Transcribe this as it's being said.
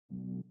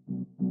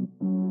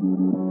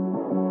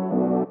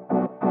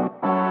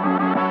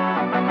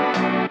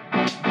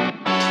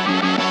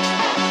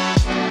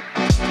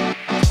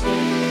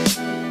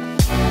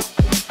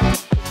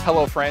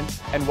Hello friends,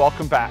 and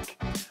welcome back.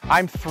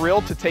 I'm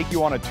thrilled to take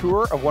you on a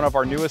tour of one of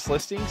our newest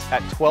listings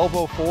at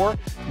 1204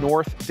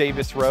 North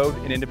Davis Road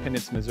in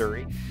Independence,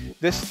 Missouri.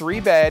 This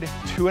 3-bed,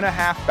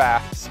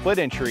 2.5-bath split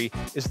entry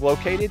is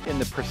located in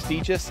the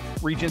prestigious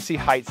Regency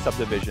Heights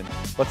subdivision.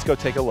 Let's go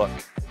take a look.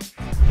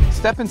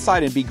 Step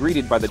inside and be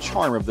greeted by the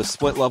charm of the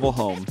split-level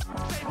home.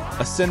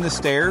 Ascend the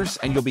stairs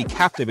and you'll be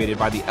captivated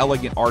by the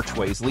elegant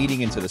archways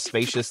leading into the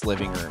spacious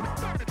living room.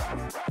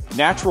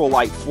 Natural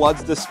light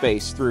floods the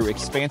space through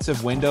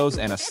expansive windows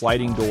and a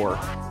sliding door,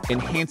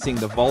 enhancing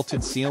the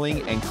vaulted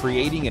ceiling and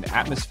creating an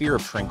atmosphere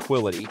of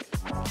tranquility.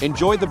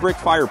 Enjoy the brick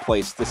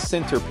fireplace, the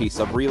centerpiece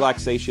of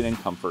relaxation and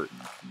comfort.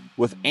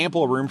 With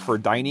ample room for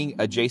dining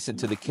adjacent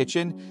to the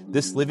kitchen,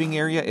 this living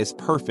area is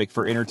perfect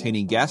for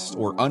entertaining guests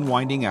or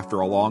unwinding after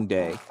a long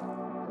day.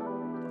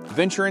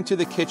 Venture into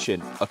the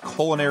kitchen, a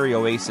culinary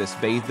oasis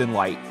bathed in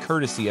light,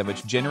 courtesy of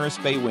its generous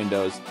bay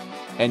windows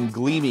and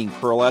gleaming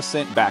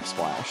pearlescent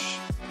backsplash.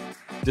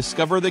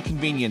 Discover the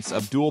convenience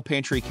of dual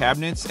pantry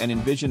cabinets and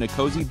envision a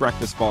cozy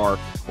breakfast bar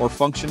or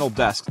functional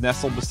desk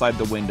nestled beside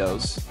the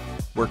windows,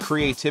 where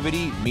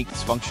creativity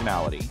meets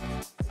functionality.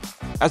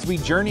 As we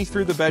journey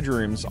through the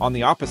bedrooms on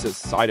the opposite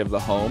side of the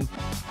home,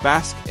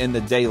 bask in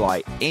the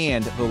daylight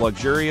and the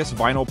luxurious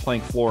vinyl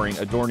plank flooring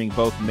adorning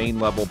both main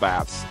level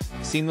baths,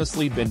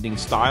 seamlessly blending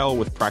style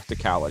with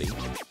practicality.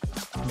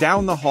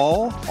 Down the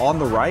hall, on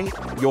the right,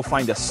 you'll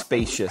find a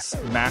spacious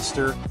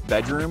master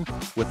bedroom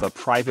with a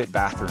private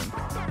bathroom,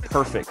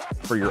 perfect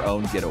for your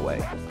own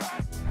getaway.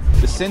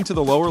 Descend to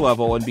the lower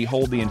level and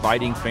behold the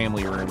inviting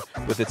family room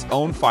with its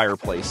own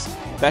fireplace,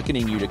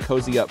 beckoning you to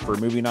cozy up for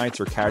movie nights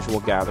or casual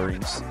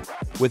gatherings.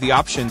 With the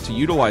option to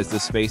utilize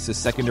this space as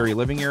secondary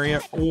living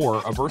area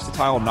or a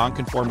versatile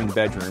non-conforming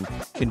bedroom,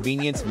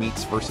 convenience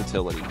meets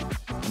versatility.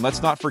 And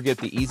let's not forget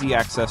the easy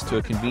access to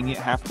a convenient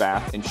half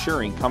bath,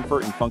 ensuring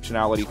comfort and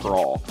functionality for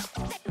all.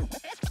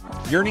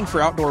 Yearning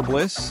for outdoor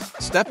bliss?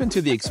 Step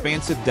into the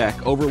expansive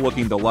deck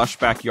overlooking the lush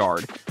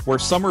backyard, where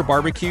summer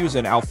barbecues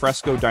and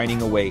alfresco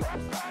dining await.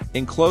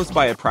 Enclosed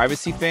by a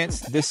privacy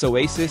fence, this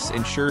oasis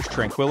ensures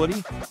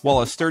tranquility,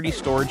 while a sturdy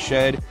storage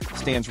shed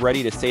stands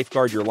ready to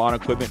safeguard your lawn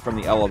equipment from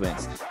the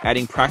elements,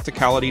 adding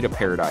practicality to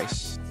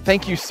paradise.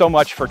 Thank you so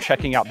much for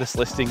checking out this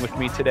listing with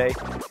me today.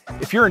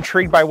 If you're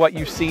intrigued by what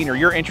you've seen or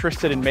you're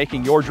interested in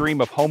making your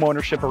dream of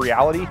homeownership a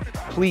reality,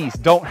 please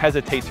don't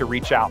hesitate to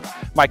reach out.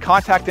 My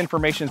contact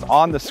information is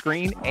on the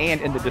screen and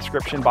in the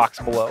description box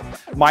below.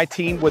 My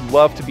team would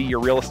love to be your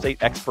real estate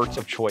experts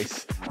of choice.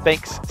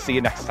 Thanks. See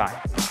you next time.